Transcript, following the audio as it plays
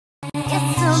It's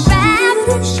a wrap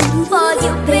for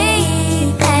you,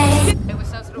 baby. Hey,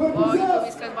 what's up to the vlog? You feel me?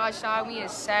 It's cuz by Shy. We in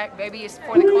Sac, baby. It's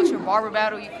for the culture barber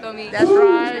battle. You feel me? That's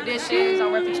right. Traditions.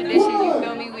 I'm repping traditions. You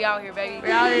feel me? We out here, baby.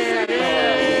 We out here.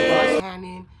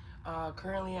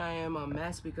 Currently, I am a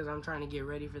mess because I'm trying to get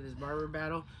ready for this barber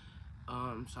battle.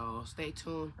 So stay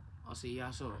tuned. I'll see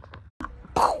y'all soon.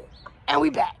 And we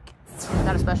back.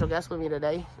 Got a special guest with me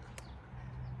today.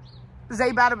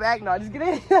 Zay battle back. No, just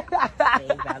kidding.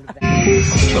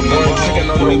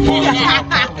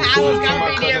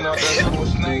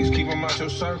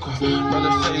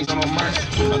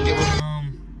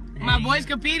 My boy's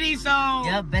competing, so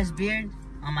yep, best beard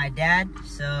on my dad.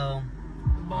 So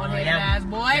bald-headed ass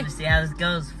boy. Let's see how this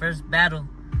goes. First battle.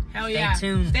 Hell yeah. Stay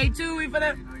tuned. Stay tuned. We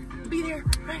finna be there.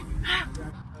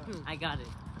 I got it.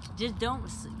 Just don't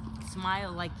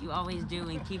smile like you always do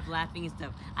and keep laughing and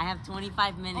stuff. I have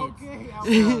 25 minutes. Okay,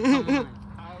 so, come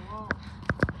on.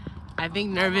 I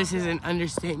think nervous is an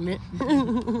understatement.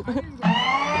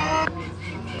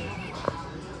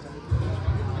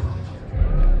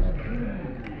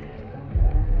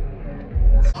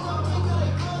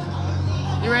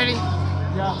 You ready?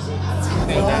 Yeah.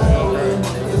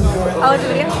 Oh, it's a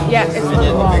video? Yeah, it's for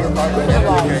the vlog.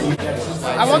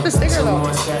 I want the sticker though.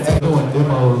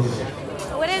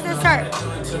 What is this start? 2.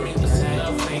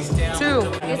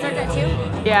 You start at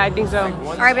 2? Yeah, I think so.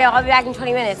 Alright, babe, I'll be back in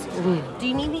 20 minutes. Do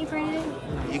you need me for anything?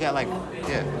 You got like,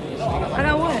 yeah. I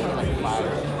got what?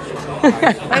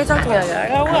 Why you talking to me like that?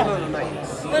 I got what?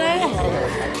 What I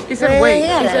got? He said wait. He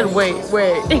said wait.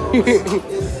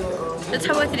 Just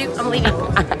tell me what to do. I'm leaving.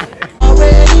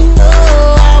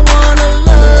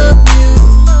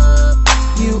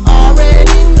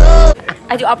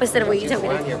 I do opposite of what you tell me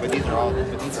to do. Yeah, but these are all.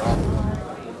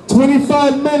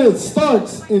 25 minutes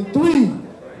starts in 3,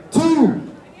 2,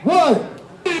 1.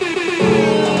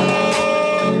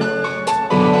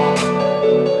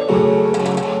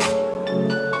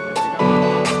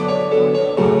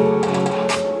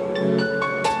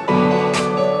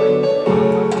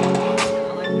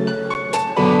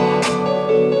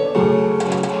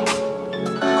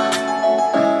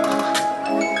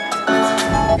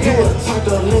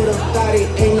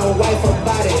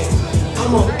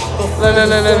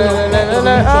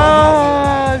 No.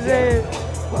 Oh, shit.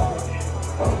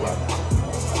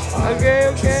 Okay.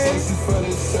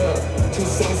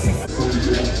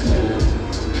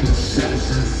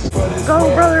 Go,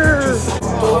 brothers!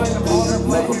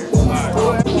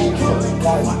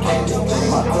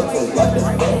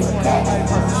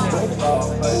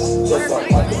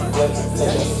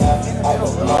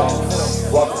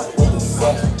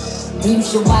 You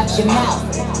should watch your mouth.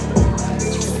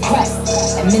 Press,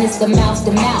 administer mouth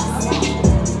to mouth.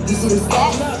 You see the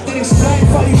stats? Nothing explained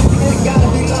for you, it gotta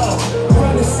be love.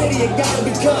 Run the city, it gotta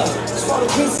be cut. It's for the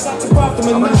pieces I took off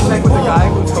them and not like the guy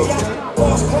who told you.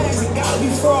 Boss plans, it gotta be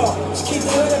fraud. Just keep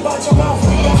the hood about your mouth,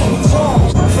 it gotta be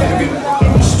fraud.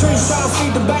 In the streets, trying to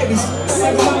feed the babies.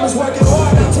 Single mamas working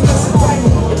hard not to miss a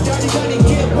payment. If dirty money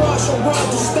get washed or run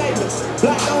through statements.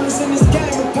 Black owners in this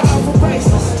game with powerful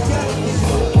races.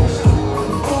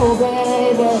 Oh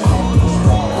baby,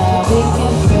 we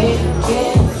can break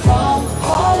it from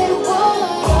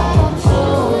Hollywood to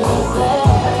the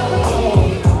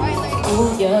bay. Oh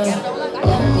yeah,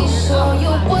 let me show you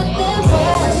what that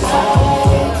was like.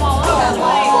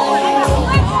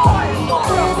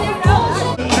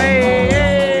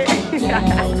 Hey.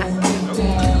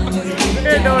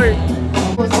 Good doing.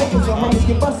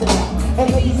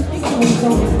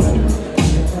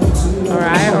 All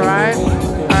right.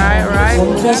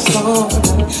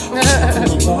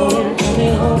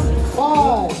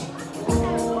 5,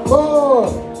 4,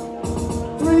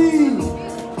 3,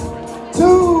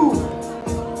 2,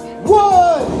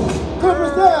 1.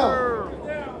 Clippers down.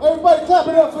 Everybody clap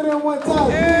it up for them one time.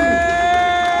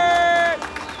 Yeah.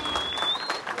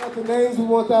 Got the names. We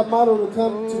want that motto to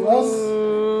come to us.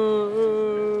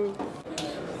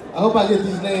 I hope I get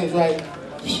these names right.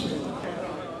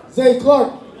 Zay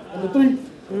Clark, number 3.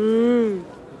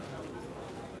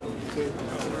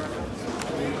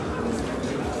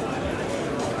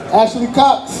 Ashley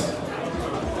Cox.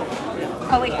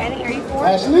 Oh, wait, I didn't hear you 4?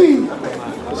 Ashley.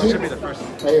 That should be the first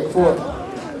one. Right here, 4.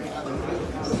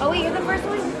 Oh, wait, you're the first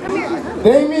one? Come here.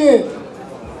 Damien.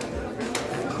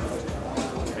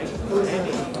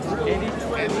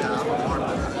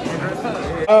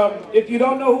 If you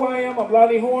don't know who I am, I'm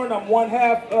Lonnie Horn. I'm one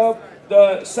half of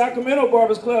the Sacramento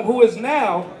Barbers Club, who is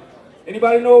now,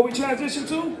 anybody know what we transitioned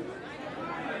to?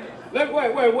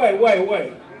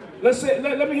 Wait.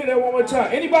 Let me hear that one more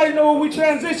time. Anybody know what we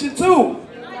transitioned to?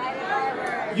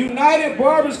 United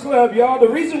Barbers Club, y'all. The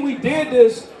reason we did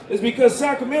this is because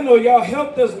Sacramento, y'all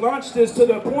helped us launch this to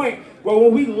the point where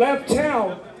when we left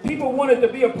town, people wanted to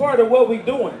be a part of what we're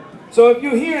doing. So if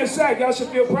you're here in Sac, y'all should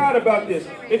feel proud about this.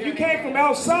 If you came from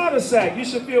outside of Sac, you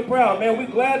should feel proud, man. We're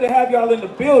glad to have y'all in the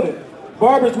building.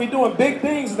 Barbers, we doing big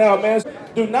things now, man.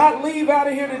 Do not leave out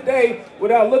of here today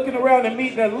without looking around and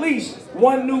meeting at least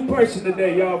one new person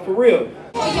today, y'all, for real.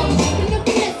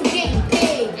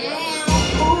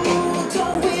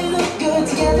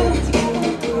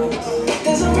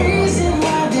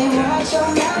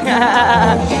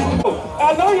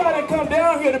 I know y'all didn't come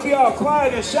down here to be all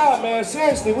quiet and shout, man.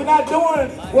 Seriously, we're not doing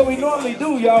what we normally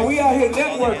do, y'all. We out here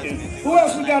networking. Who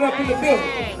else we got up in the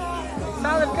building?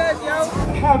 𝑠OLIID_CUTZ, yo.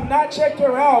 Have not checked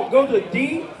her out. Go to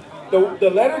D, the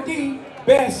letter D,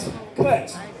 best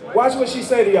cuts. Watch what she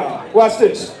say to y'all. Watch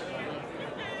this.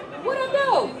 What up,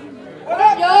 though? What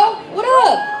up, yo? What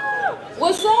up?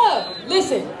 What's up?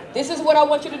 Listen, this is what I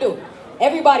want you to do.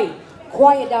 Everybody,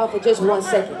 quiet down for just 1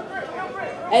 second.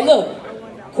 Hey, look.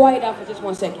 Quiet down for just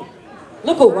 1 second.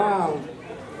 Look around.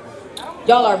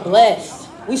 Y'all are blessed.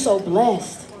 We so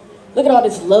blessed. Look at all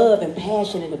this love and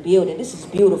passion in the building. This is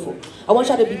beautiful. I want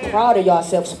y'all to be proud of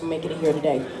yourselves for making it here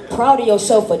today. Proud of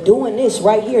yourself for doing this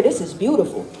right here. This is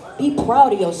beautiful. Be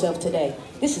proud of yourself today.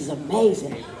 This is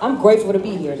amazing. I'm grateful to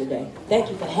be here today. Thank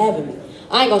you for having me.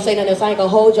 I ain't gonna say nothing else. I ain't gonna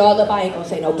hold y'all up. I ain't gonna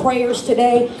say no prayers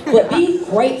today. But be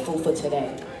grateful for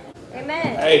today.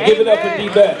 Amen. Hey, give it up for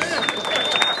D-Best.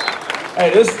 Hey,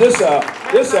 this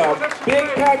a big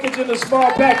package in a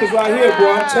small package right here,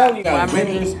 bro. I'm telling you.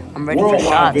 I'm ready for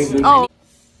shots. Oh.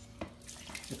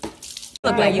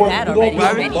 Look like you had already.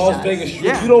 Las Vegas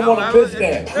Street. You don't want to miss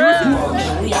that.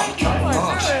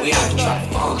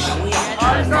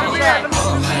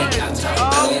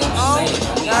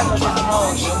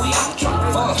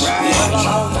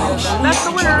 That's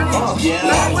the winner. That's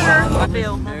the winner. I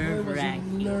feel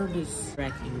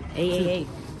nervous-wracking. Hey.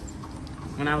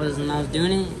 When I was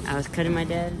doing it, I was cutting my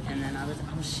dad, and then I was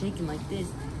shaking like this,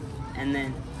 and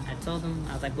then I told him,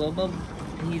 I was like, "Blow bubble,"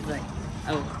 and he's like,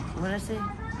 "Oh, what did I say?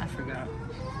 I forgot."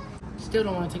 Still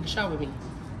don't want to take a shot with me.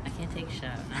 I can't take a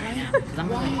shot not right now because I'm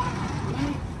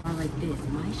like this.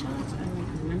 My shots, I don't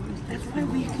remember. That's why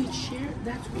we could share.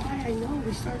 That's why I know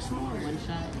we start small. One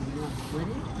shot and you want to split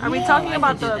it. Are we talking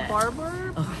about the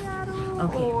barber battle?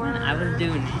 Okay, or? when I was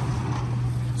doing it,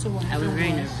 So what I was happened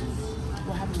very nervous,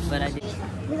 What happened? but I did.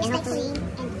 It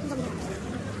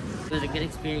was a good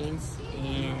experience,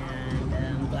 and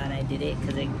I'm glad I did it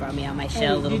because it brought me out my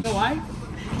shell a little. You know why?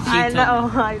 I know.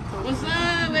 What's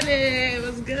up with it?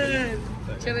 What's good?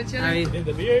 Chillin'. In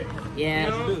the beard? Yeah.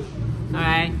 All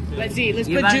right. Let's see. Let's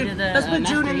You put about June. to the, Let's put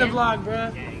June in the master vlog,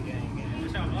 bro.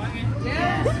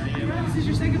 Yeah. This is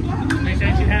your second vlog. Make sure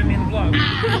you have me in the vlog.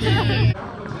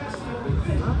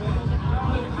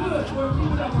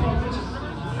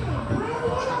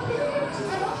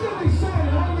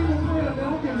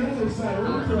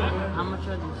 How much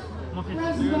are these? Out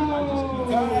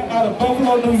of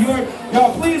Buffalo, New York.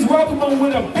 Y'all please welcome them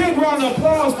with a big round of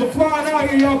applause for flying out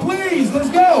here, y'all. Please, let's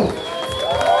go.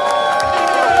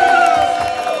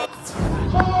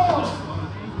 4,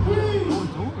 3,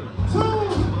 2,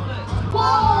 1.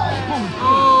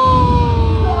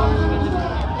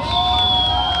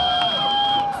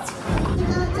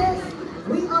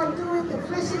 We are doing the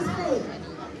freshest thing.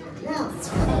 Now,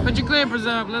 Put your clippers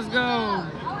up. Let's go.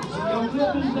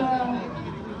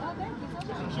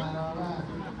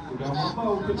 We're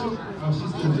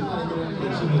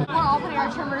all putting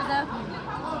our trimmers up.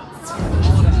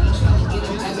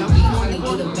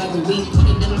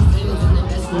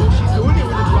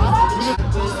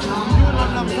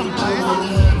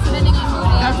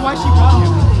 That's why she brought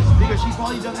him. Because she's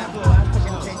probably done that for the last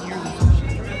fucking 10 years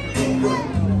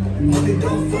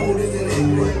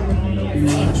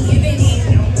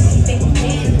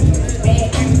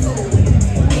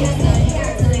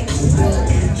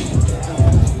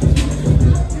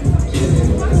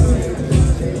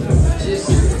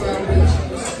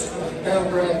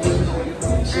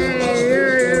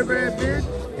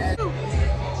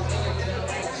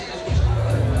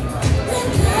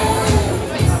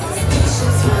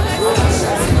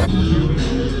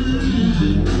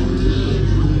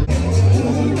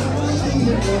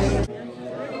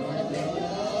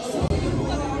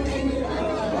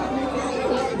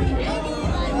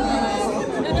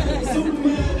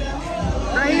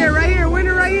Right here,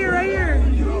 winner right here.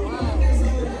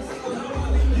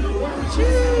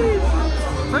 Jeez.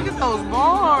 Look at those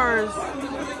bars.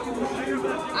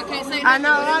 I can't say I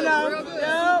know.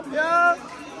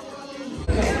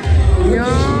 Yup.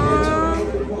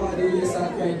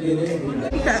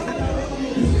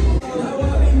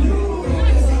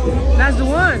 That's the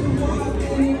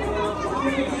one.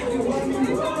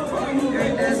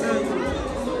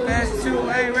 two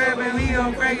ain't rapping, we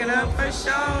gon' crack it up for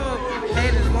sure.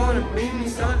 Haters wanna beat me,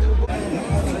 so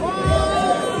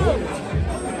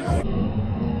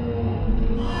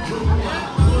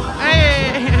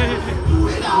hey! You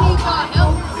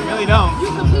really don't. You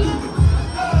competed?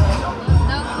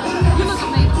 No. You look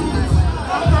amazing.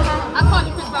 I called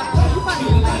you Chris Bobby. You probably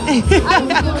look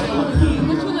amazing.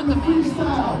 But you look amazing.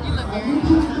 You look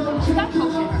good. Stop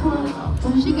coaching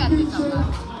her. She got this on her.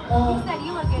 He said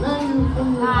you look good. I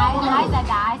said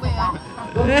that.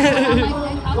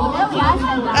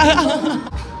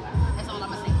 That's all I'm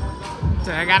gonna say. So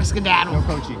I got a skedaddle. No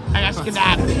coaching. I got a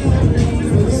skedaddle.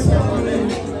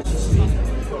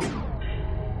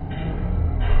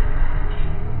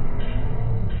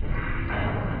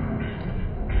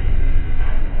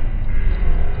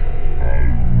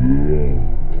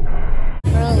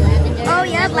 Oh,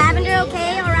 yeah, lavender,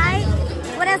 okay, all right.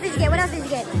 What else did you get? What else did you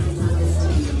get?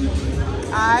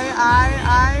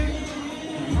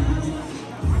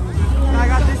 I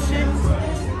got this shit.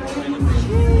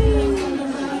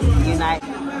 Unite.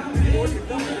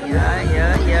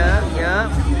 Yeah.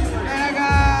 And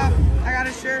I got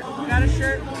a shirt.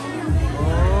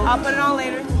 Oh. I'll put it on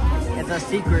later. It's a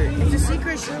secret. It's a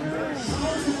secret shirt.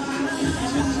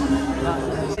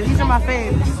 These are my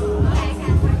faves.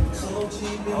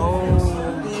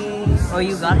 Oh,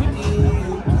 you got it?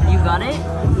 You got it?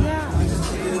 Yeah.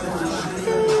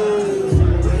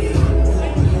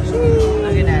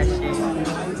 Look at that shit.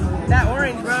 That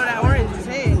orange, bro. That orange is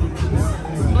it.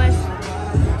 Bless.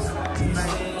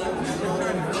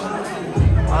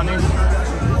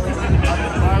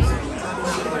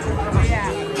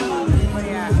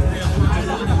 Yeah.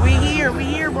 We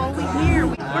here, bro. We here.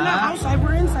 We're not outside.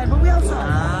 We're inside, but we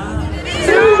outside.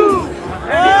 2,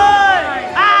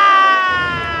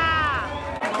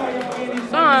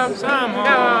 1. Some.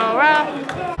 Alright.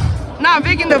 Not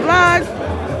Vic in the vlog.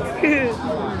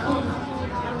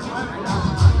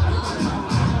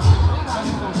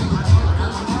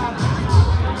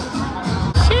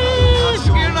 Sheesh,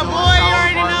 get the boy, you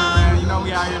already know. You know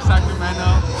we out here Sacramento.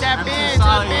 Tap in.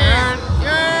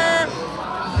 Yeah.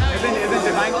 Isn't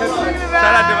Divine Cuts?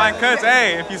 Shout out Divine Cuts.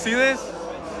 Hey, if you see this.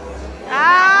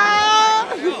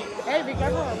 Hey, be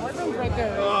careful. My boyfriend's right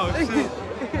there. Oh, shoot.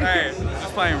 Hey,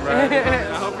 just playing, bro. I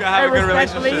hope y'all have a good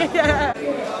relationship.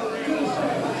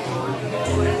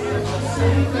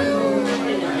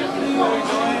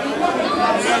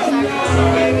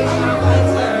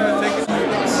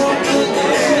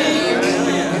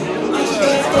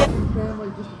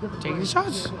 Taking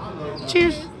shots.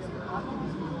 Cheers.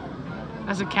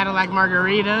 That's a Cadillac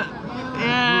margarita.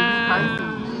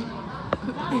 Yeah.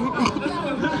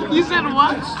 You said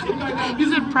what? You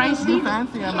said pricey?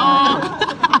 Fancy, I'm oh.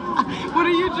 What are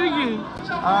you drinking?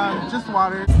 Just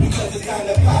water.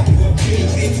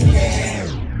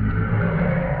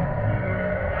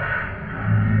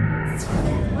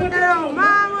 Look at our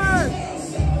mama!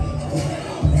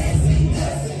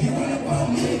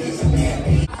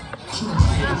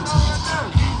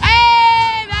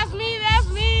 Hey, that's me.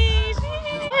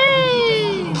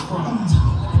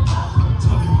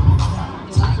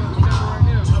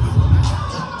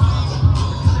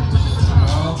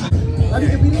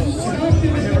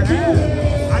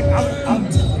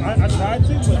 I tried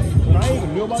to, but when I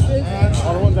even knew about this,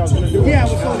 all the ones I was going to do. Yeah,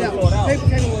 it was sold out.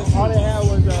 All they had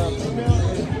was female.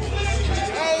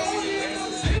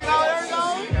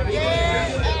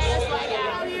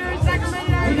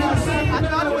 I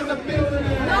thought it was a big. No,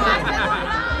 I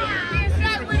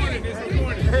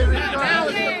said now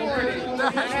it's recording.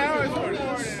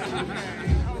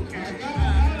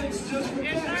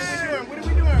 What are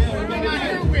we doing? What are we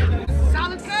here with?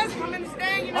 Solid Cuts, come in the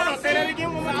stand, you know. Hold on, say that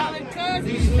again. Solid Cuts,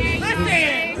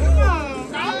 listen. Come on.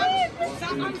 Solid?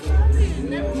 I'm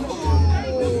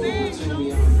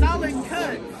Solid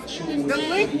Cuts. The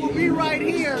link will be right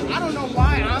here. I don't know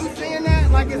why I'm saying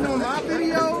that, like it's on my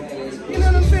video. You know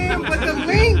what I'm saying? But the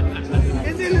link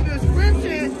is in the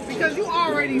description because you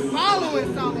already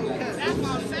following Solid Cuts. That's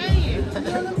what I'm saying. You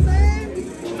know what I'm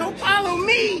saying? So follow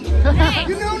me. You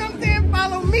know what I'm saying?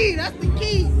 Follow me. That's the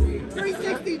key.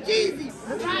 360 Jeezy.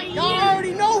 Y'all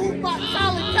already know who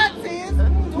Solid Cuts is. So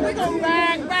we're going to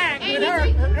rag back with her.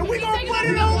 And we're going to put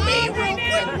it on me real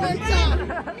quick one time.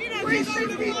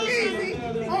 360 Jeezy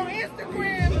on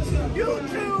Instagram,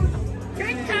 YouTube.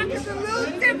 TikTok is a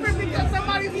little different because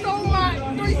somebody stole my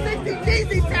 360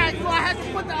 Jeezy tag, so I had to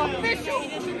put the official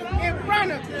in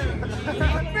front of it.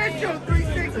 Official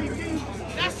 360 Jeezy.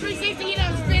 That's 360, he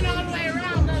doesn't spin all the way around.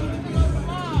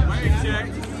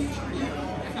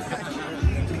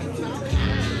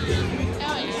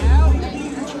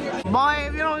 Boy,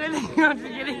 if you don't I'm just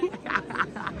kidding.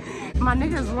 My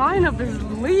nigga's lineup is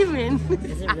leaving.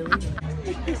 Is it really?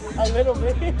 A little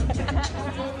bit.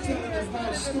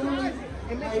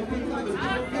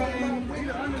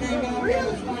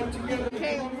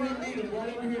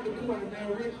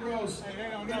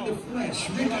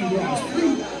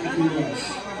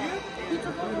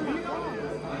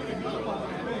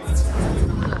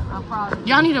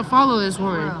 Y'all need to follow this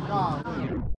one.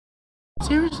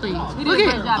 Seriously. Look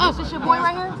at it. Oh. This is your boy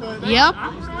right here? Yep.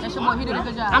 That's your boy. He did a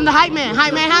good job. I'm the hype man.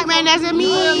 Hype man, hype man. That's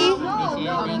me.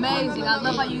 Amazing. I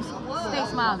love how you stay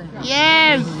smiling.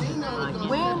 Yes.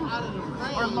 Win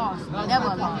or loss? Never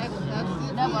a loss.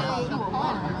 Never a loss. You a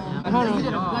winner, man. Hold on. You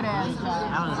did a good ass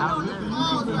job.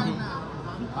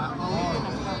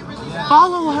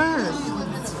 Follow her.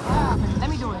 Let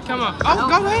me do it. Come on. Oh,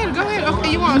 go ahead. Go ahead.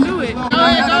 Okay, you want to do it. Go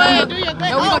ahead. Do your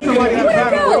thing. What it do?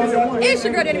 It's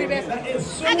your girl,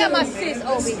 𝑑𝐵𝑒_ARRS. I got my sis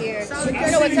over here. You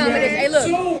know what time it is. Hey, look.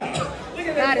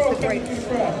 God is the greatest.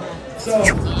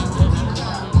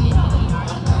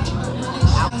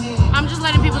 I'm just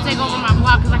letting people take over my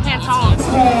vlog because I can't talk.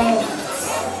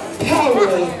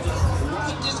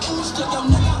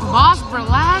 Boss,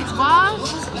 relax,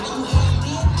 boss.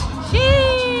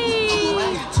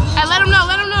 Sheesh. Hey, let him know,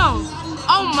 let him know.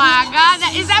 Oh my God,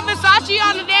 is that Versace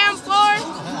on the damn floor?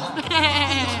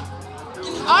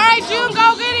 All right, June,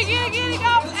 go get it,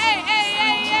 go. Hey.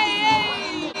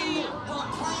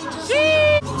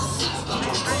 Sheesh.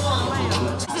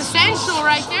 It's essential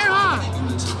right there, huh?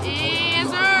 Yes,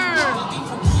 sir.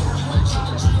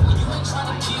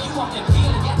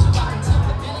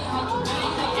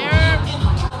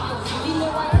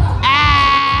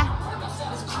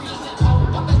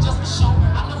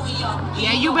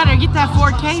 Yeah, you better get that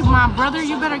 4K, my brother.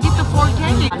 You better get the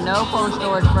 4K. No phone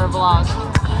storage for a vlog.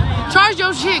 Charge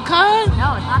your shit, cuz.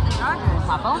 No, it's not the charger. It's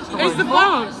my phone storage. It's the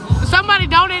phone. Somebody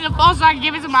donate the phone so I can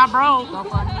give it to my bro. Go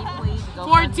for me, please.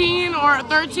 14 or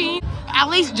 13. At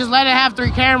least just let it have 3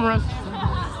 cameras.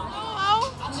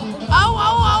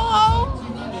 Oh.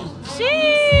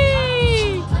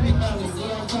 Sheesh.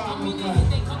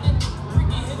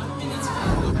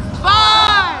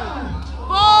 5,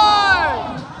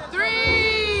 4,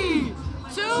 3,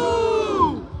 2,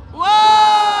 1.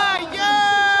 Yeah!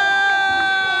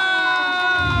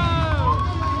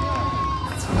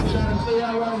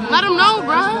 Let him know,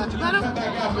 bro. Let him.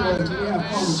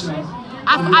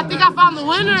 I think I found the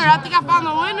winner.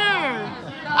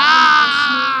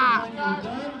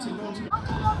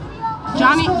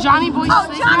 Johnny Boy. Oh,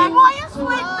 Johnny Boy is with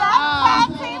that.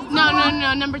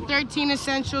 No. Number 13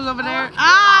 essentials over there.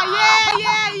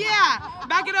 Yeah.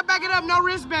 Back it up. No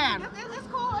wristband. It's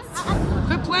cool.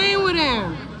 Quit playing with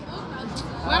him.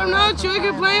 Let him know, Chewy.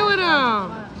 Quit playing with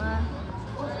him.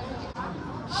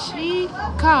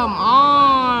 Come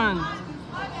on.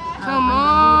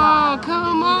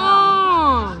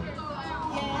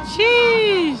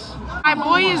 Jeez. My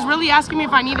boy is really asking me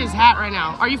if I need his hat right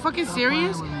now. Are you fucking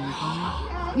serious?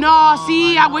 No,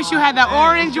 see, I wish you had that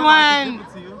orange one.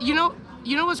 You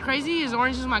know what's crazy is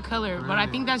orange is my color, but I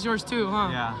think that's yours too, huh?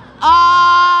 Yeah.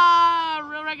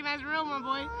 Real recognize real, my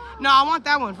boy. No, I want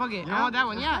that one. Fuck it. Yeah? I want that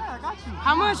one. Yeah. I got you.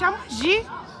 How much, G?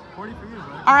 40 for you, bro.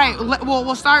 All right,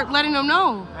 we'll start letting them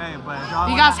know. Hey, but if y'all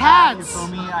you want got hats. You feel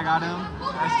me? I got him.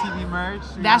 STV merch.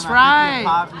 That's right.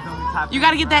 Pop, you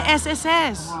gotta get that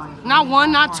SSS. Not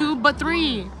 1, not 2, but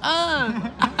 3.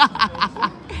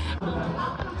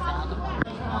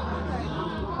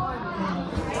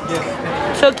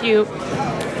 So cute.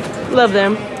 Love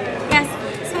them. Yes,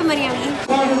 spend money on me.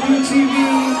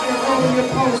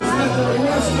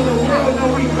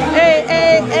 Hey.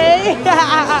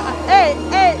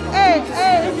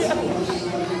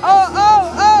 Oh.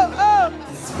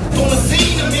 On the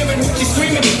scene, I'm hearing Mookie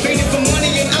screaming, fading for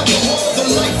money and alcohol. The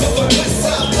life of a West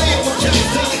Side player, what y'all say?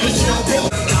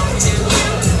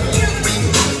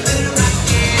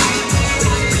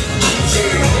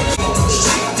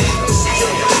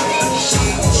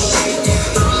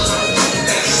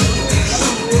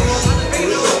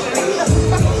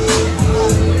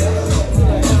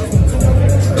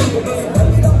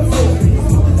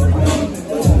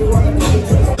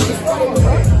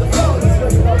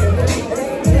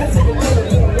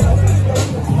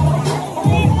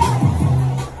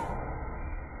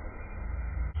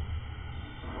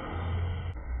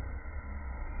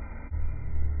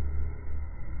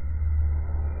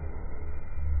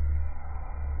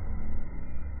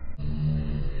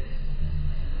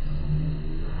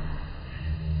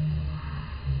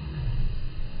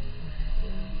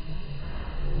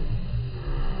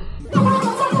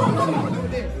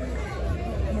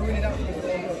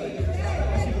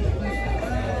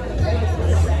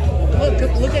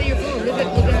 at your food. Look at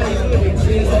how your food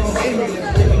is.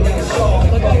 That's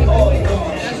wild.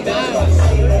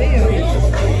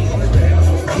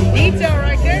 Detail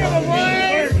right there, my boy.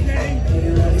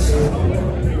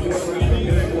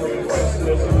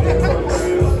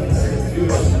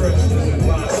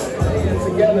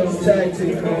 Together as tag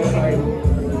team, man. Like,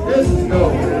 this is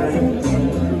dope, man.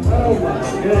 Oh my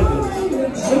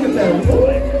goodness. Look at that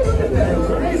boy. Look at that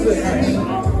razor action.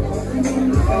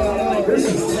 This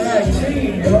is tag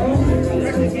team, yo.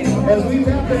 As we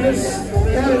wrap this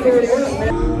category up,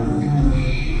 man.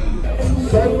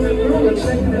 Circling through and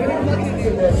checking it out. Look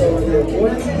at that over there,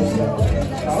 boy.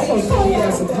 I almost thought he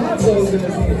had some hot dogs in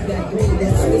his hand.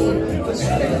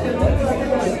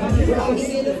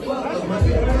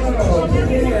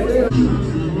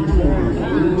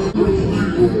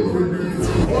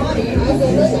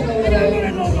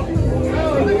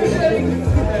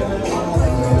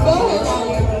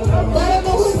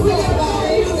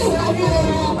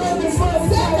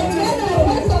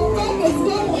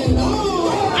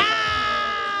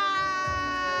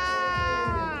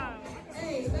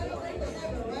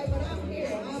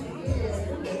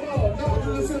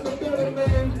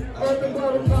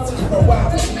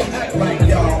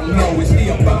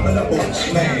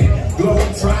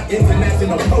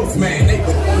 International postman.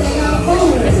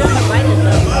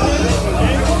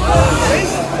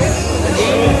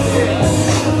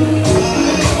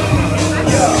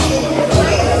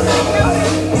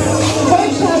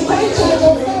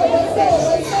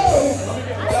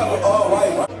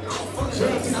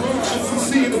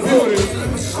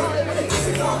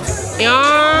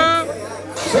 Yeah.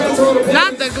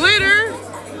 Not the glitter.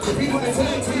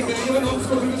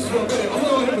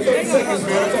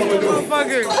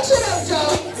 Motherfucker.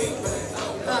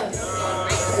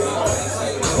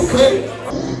 Okay.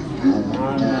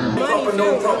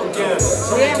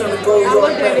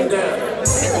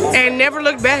 And never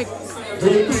look back.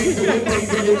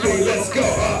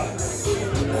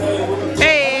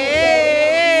 Hey,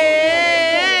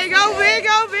 go big,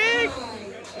 go big.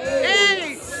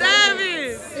 8,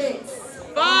 7,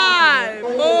 5,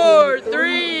 4,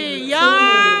 3,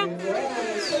 yum.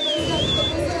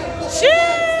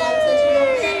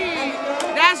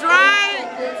 That's right.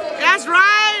 That's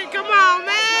right. Come on,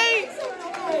 man.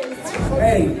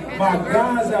 Hey, my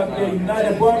guys out there,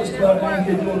 United Barbers Club out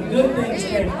here doing good things,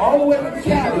 came all the way from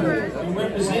Cali. You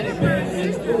represented, man, and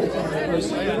it's good. I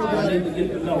need to get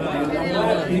to know, man. I'm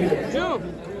glad to be here.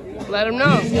 Let them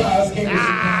know. These guys came to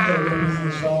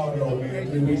Chicago,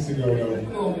 man, 3 weeks ago,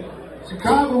 though.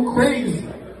 Chicago crazy.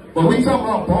 But we talking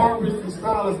about barbers and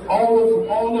stylists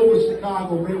all over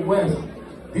Chicago, Midwest.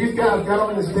 These guys got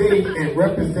on the stage and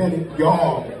represented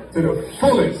y'all to the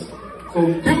fullest. So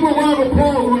give them a round of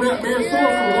applause on that, man. Show us some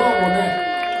love on that.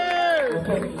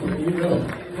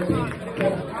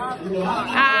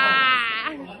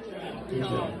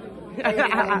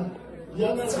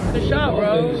 Good shot,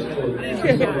 bro.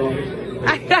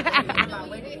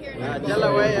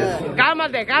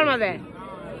 Cálmate, cálmate.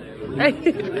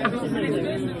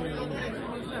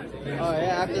 Oh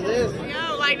yeah, after this.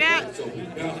 Yo, like that.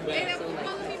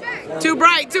 Too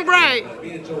bright, too bright.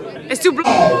 It's too bright.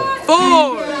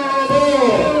 4,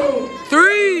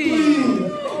 3,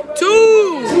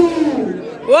 2,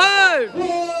 1.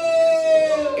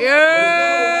 Yeah.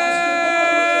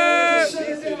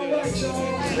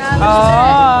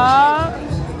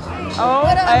 Oh,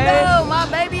 what up, though? My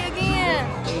baby again.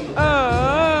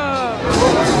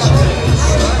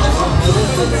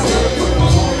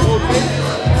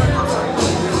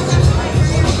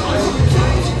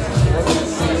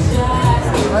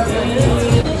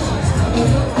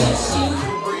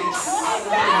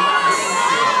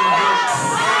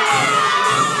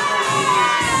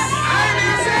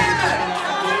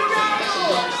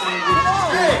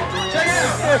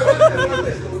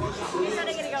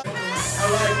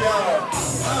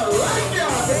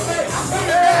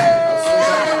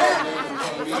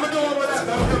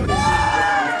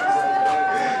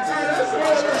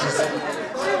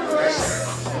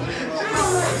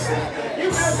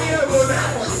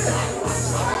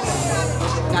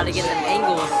 Gotta get them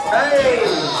angles. Hey!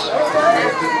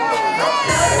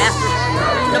 Master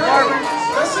the Barbers.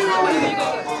 Let's see what we need.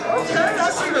 Okay, I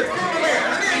see the cameraman.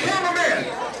 I need a cameraman.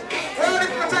 Where are the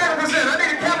photographers in? I need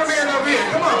a cameraman over here.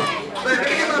 Come on. Let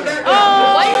me get my back.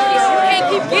 Oh, why you can't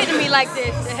keep getting me like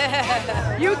this?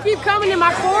 You keep coming in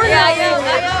my corner. Yeah, I am.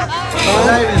 I'm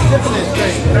not even sipping it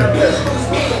straight.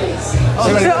 Oh,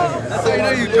 that's how you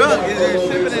know you drunk, is you're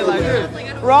sipping it like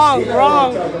this. Wrong.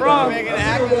 Making it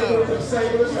happen.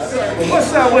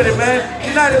 What's up with it, man?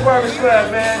 United Barbers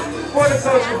Club, man. For the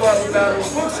Culture Barber Battle.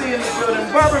 Booksy in the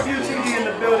building. Barber View TV in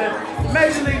the building.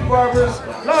 Major League Barbers,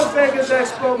 Las Vegas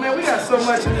Expo, man, we got so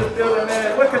much in this building,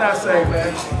 man. What can I say,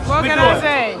 man? What can I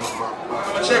say? I'm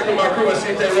gonna check with my crew and see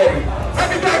if they're ready.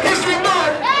 Happy Black History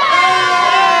Month!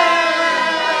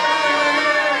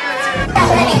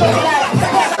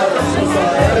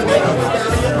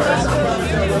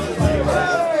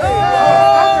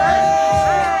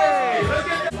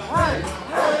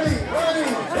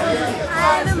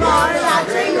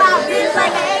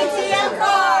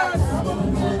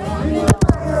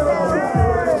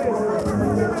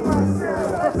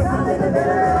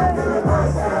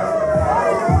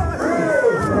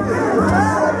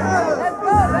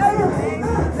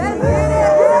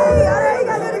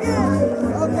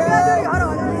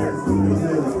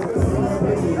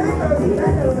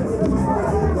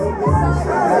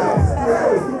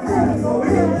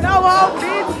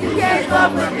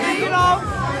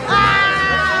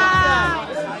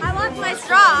 I lost my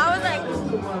straw. I was like,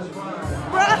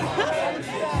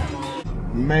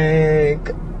 Make.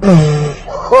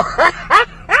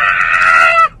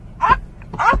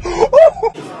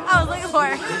 I was looking for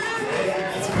it.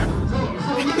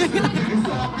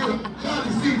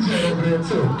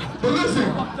 But listen,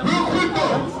 real quick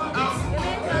though.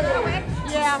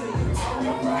 Yeah.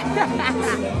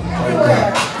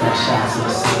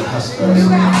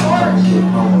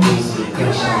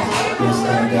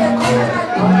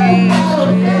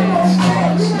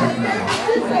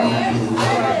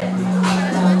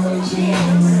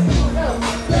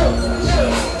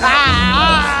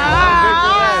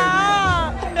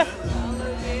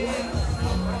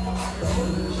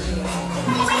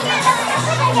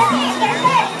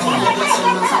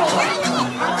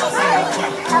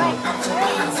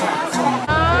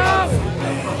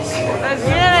 Let's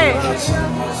get it.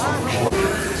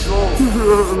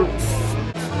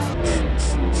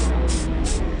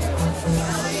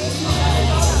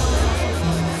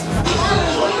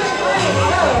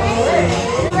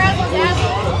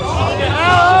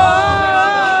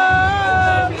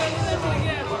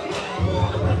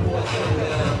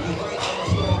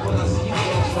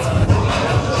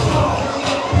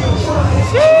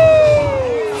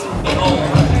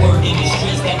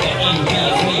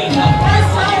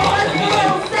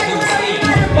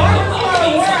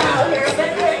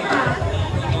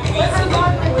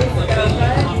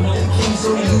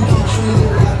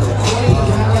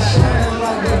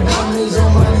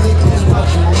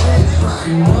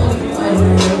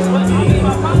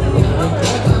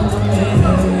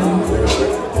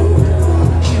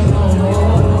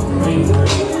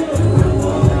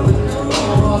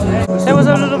 Say what's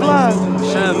up to the vlog.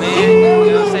 What's up, man?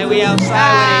 You know what I'm saying? We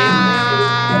outside with it.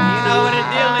 You know what the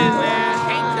deal is, man.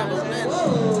 Can't tell us nothing.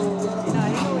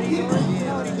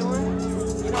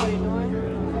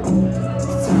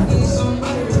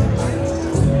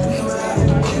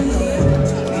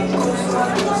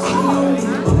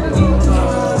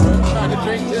 Trying to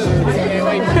drink too. Can't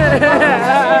wait.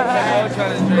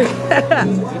 Trying to drink.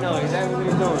 You know exactly what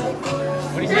he's doing.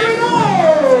 What do you say?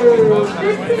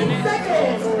 15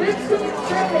 seconds. 15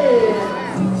 seconds.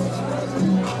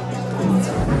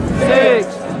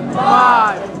 6,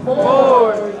 5,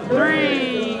 4,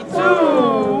 3, 2,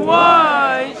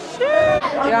 1. Shit.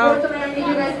 Unfortunately, I need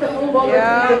you guys to move over.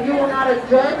 Yeah. If you are not a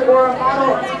judge or a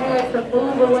model, I need you guys to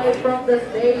move away from the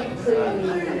stage,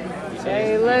 please.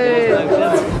 Hey, Liz.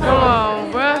 Come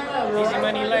on, bruh. Easy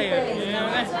money later. You know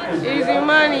what I'm saying? Easy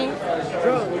money.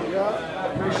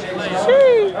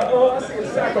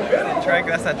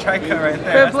 That's a trike cut right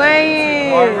there. Quit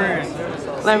playing. Barbers.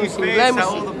 Let me see. Let me How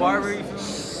old the see. barber? You feel me?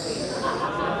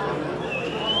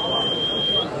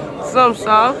 Some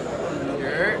soft.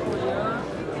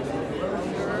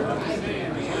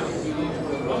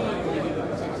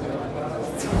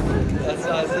 That's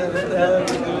what I said. What the hell are we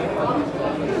doing?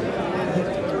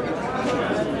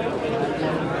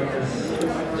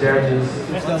 Judges,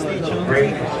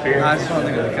 great experience. I just want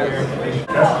to go to the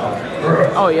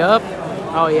Oh, yup.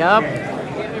 Oh, yup.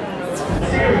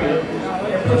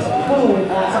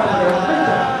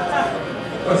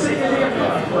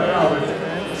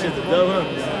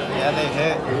 Yeah, they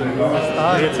hit.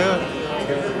 That's too.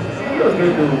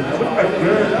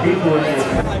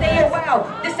 Stay a while.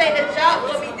 This ain't a job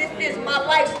for me. This is my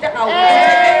lifestyle.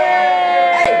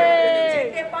 Hey,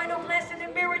 take that final glance in the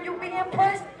mirror, you be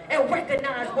impressed and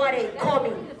recognize why they call me.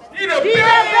 Who got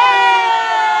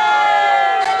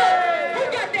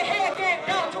the hair game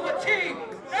down to a T?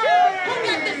 Who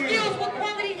got the skills with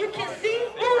quality you can see?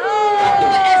 Who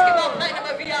would ask about platinum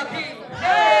and VIP?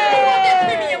 Who want that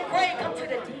premium grade come to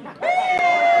the D?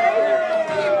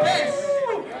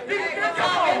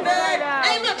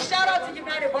 Hey, look, shout out to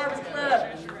United Barbers Club.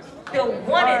 The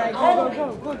one and only.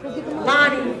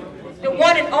 the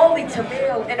one and only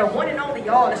Tamil, and the one and only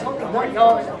y'all. There's only one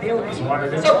y'all in the building.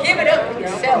 So give it up for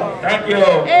yourself. Thank you.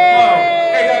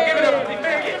 Hey, y'all give it up for me.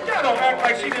 Man, y'all don't act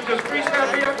like she can just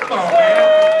freestyle me. Come on, man.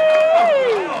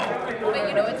 But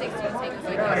you know it takes 2 seconds.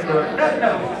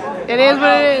 It is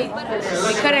what it is.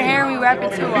 We cut her hair and we wrap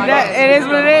it too. It is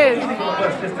what it is.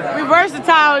 We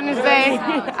versatile in this thing.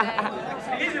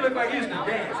 Easy look like you used to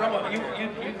dance.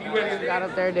 You ready to got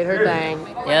up there, did her thing.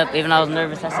 Yep, even though I was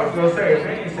nervous, I said.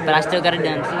 But I still got it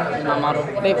done. See, it's my model.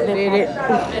 They did it.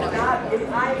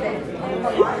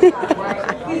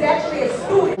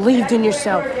 Believed in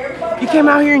yourself. You came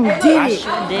out here and you did it. I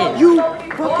sure did. You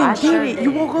fucking did it.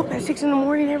 You woke up at 6 in the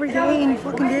morning every day and you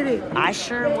fucking did it. I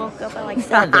sure woke up at like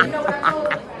 7.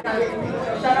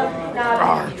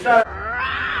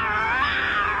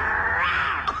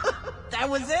 That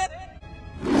was it?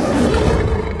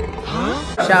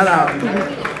 Shout out.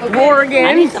 Roar again.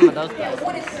 I need some of those.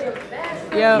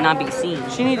 Yeah. Not be seen.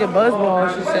 She needed a buzzball,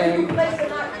 she said. You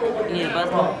need a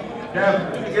buzzball?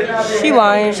 She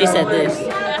lying. She said this.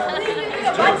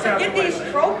 About to get these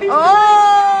trophies.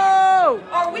 Oh!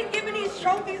 Are we giving these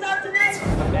trophies out tonight?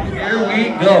 Here we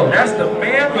go. That's the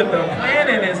man with the plan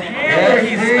in his hand where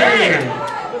he's staying.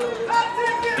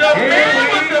 The man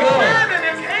with the plan in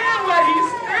his hand where he's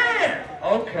staying.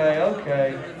 Okay.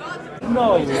 No.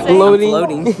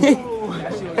 Floating.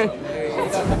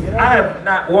 I have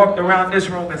not walked around this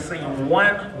room and seen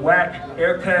one whack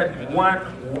haircut, one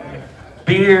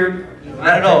beard, not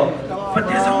at all. But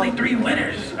there's only 3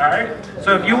 winners, all right?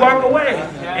 So if you walk away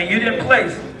and you didn't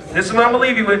place, this is what I'm gonna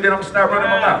leave you with, then I'm gonna start running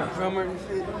my mouth.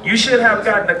 You should have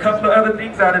gotten a couple of other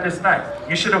things out of this night.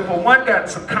 You should have, for one, gotten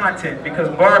some content, because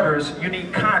Barbers, you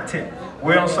need content.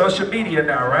 We're on social media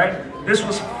now, right? This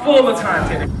was full of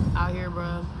content. Out here, bro.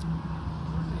 Man,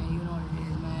 you know what it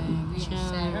is, man. We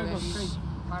just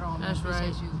right on. That's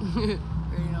right. You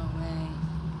know, man.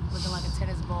 Looking like a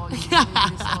tennis ball. It's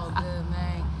all good,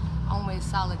 man. I'm with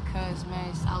Solid Cuts,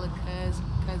 man. Solid Cuts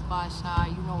by Shy.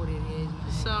 You know what it is,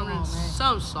 man.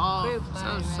 Something soft. Quit playing,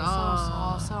 man. Something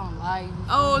soft, something light.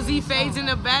 Oh, Z fades in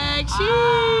the bag.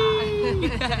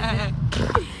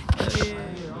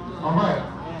 All right.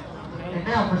 And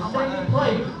now for second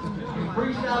place in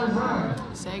freestyle design.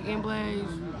 Second place.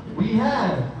 We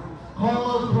have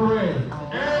Carlos Perez.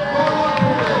 Carlos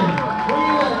Perez. Where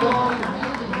you at, dog?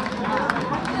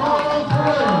 Carlos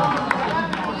Perez.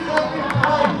 Second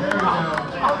place.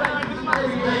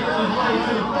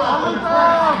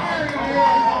 There we go.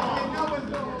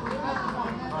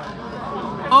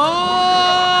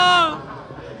 Oh!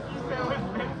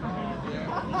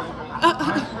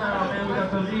 Man, we got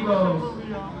those egos.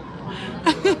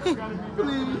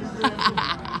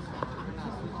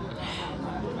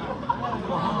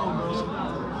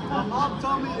 My mom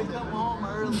told me to come home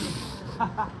early.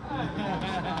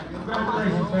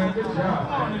 Congratulations, man. Good job.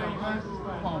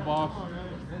 Come on, boss.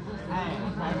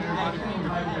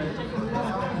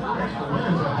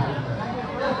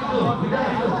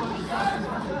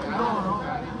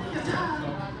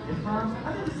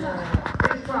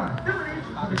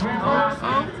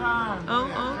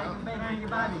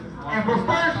 And for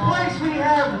first place, we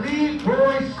have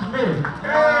Leroy Smith.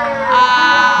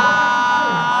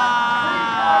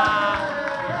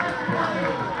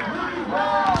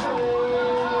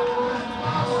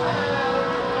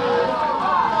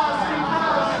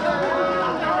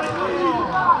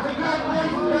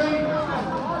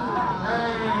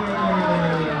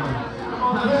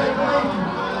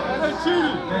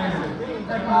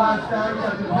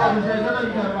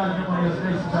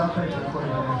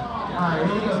 Alright,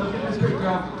 here we go. Look at this trick,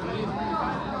 y'all.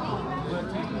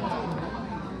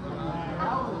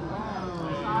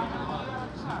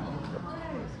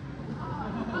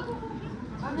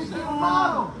 Let me see the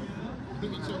model. Let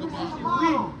me see the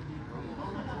model.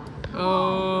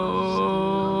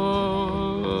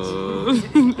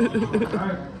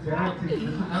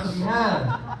 We have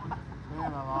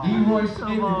Leroy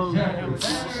Smith and Jeffrey.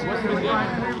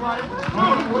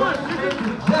 Leroy Smith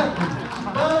and Jeffrey.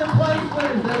 Third place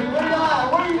winners, baby. Where you at?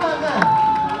 Where you at now?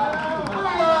 Where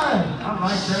you at? I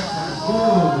like that one.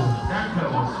 Ooh, that cut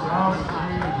was saucy.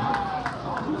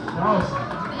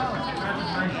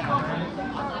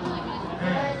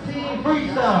 And Team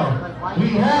Freestyle, we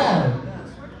have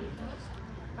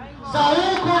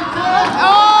𝑠OLIIDXCUTZ.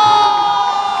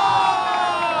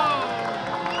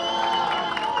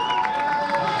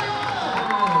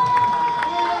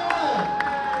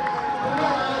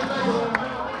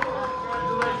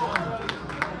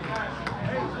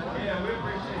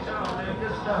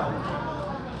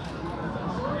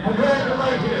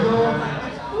 Congratulations,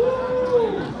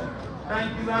 Lord. Thank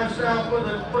you, guys, for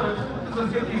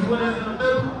let's get these winners in the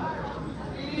middle.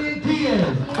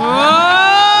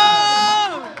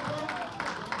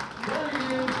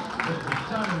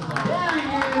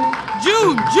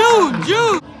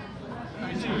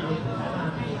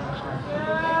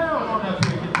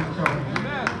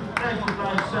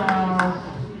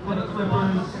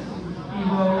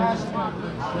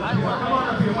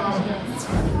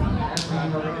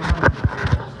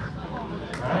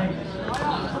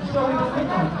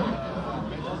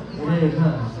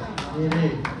 It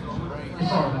is.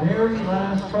 It's our very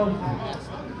last trophy.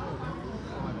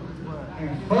 In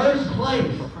first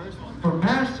place for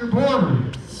Master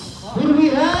Barbers, who do we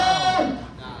have?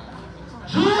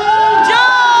 Joe!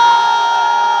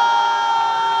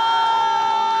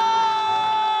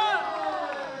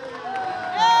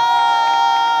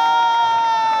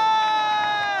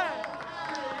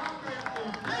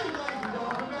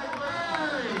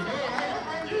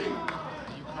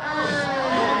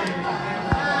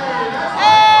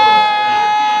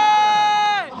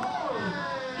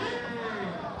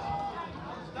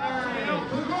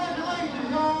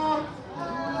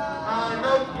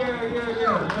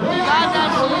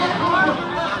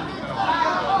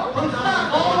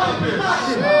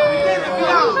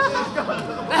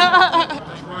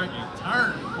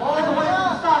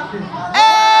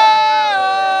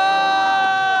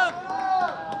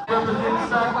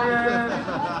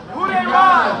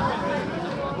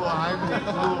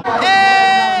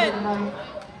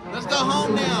 Let's go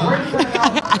home now.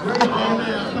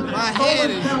 My head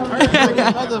is hurting like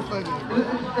a motherfucker.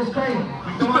 It's crazy.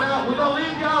 We're gonna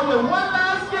leave y'all with one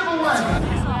last giveaway.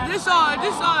 This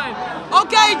side.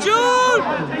 Okay, Jude.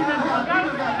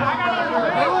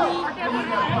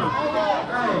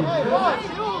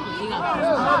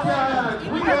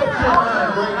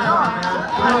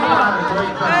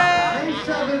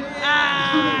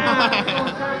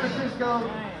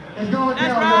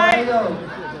 That's right.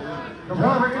 The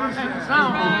barber industry is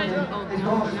going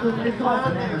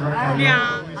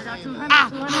Yeah. I got 200.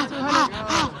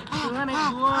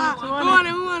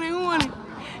 Who won it?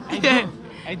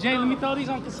 Hey Jay, let me throw these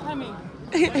on consignment.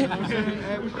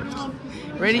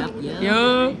 Ready?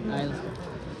 Yo.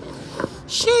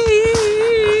 She.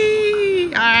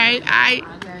 Alright.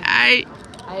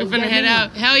 We're finna head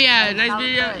out. Hell yeah, nice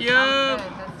video. Yo.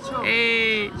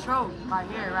 Hey. Right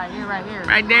here.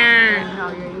 Right there.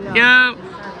 Yo.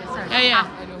 Hell yeah.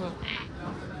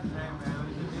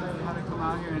 Come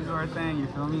out here and do our thing, you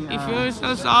feel me? You feel me?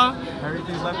 So soft.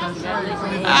 Everything's left unsaid.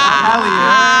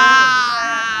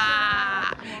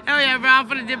 Hell yeah, bro. I'm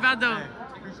finna dip out though.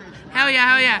 Hell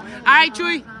yeah. Alright,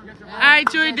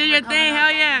 Chewy, do your thing.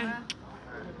 Hell yeah.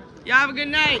 Y'all have a good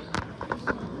night.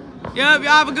 Yup,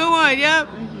 y'all have a good one. Yup.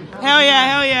 Hell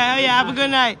yeah. Have a good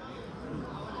night.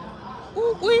 I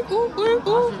was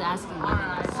just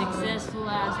asking, successful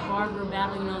ass barber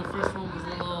battle. You know, the first one was a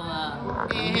little,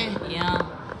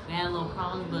 we had a little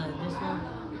problems, but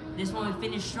this one we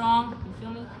finished strong. You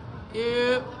feel me?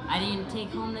 Yep. I didn't take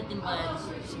home nothing but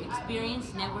experience,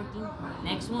 networking.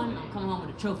 Next one, I'm coming home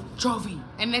with a trophy.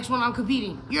 And next one, I'm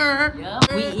competing. Yup.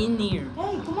 We in there.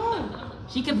 Hey, come on.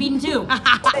 She competing too.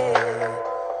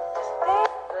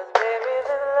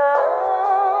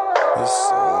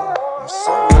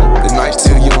 The night's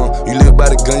too young, you live by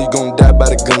the gun, you gon' die by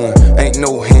the gun. Ain't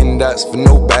no handouts for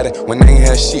nobody. When they ain't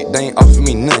have shit, they ain't offer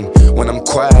me nothing. When I'm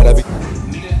quiet, I be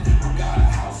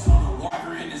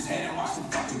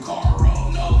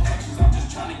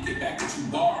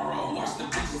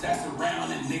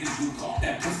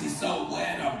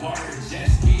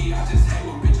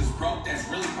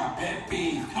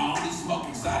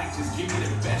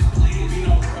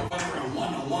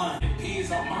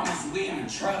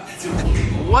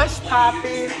What's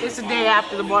poppin'? It's the day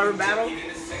after the barber battle.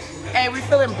 Hey, we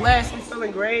feeling blessed. We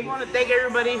feeling great. I want to thank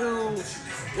everybody who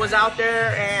was out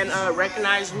there and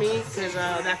recognized me because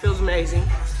that feels amazing.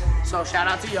 So shout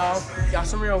out to y'all. Y'all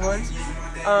some real ones.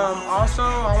 Also,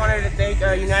 I wanted to thank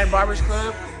United Barbers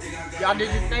Club. Y'all did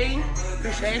your thing.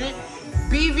 Appreciate it.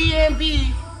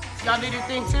 BVNB. Y'all did your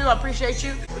thing too. I appreciate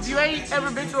you. If you ain't ever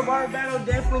been to a barber battle,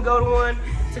 definitely go to one.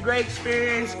 It's a great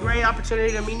experience, great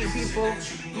opportunity to meet new people,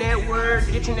 network,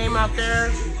 get your name out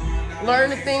there,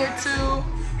 learn a thing or two.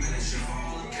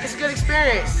 It's a good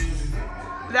experience.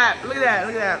 Look at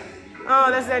that. Oh,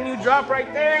 that's that new drop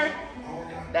right there.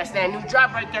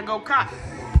 Go cop.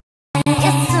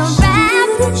 It's a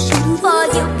wrap for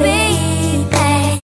you, baby.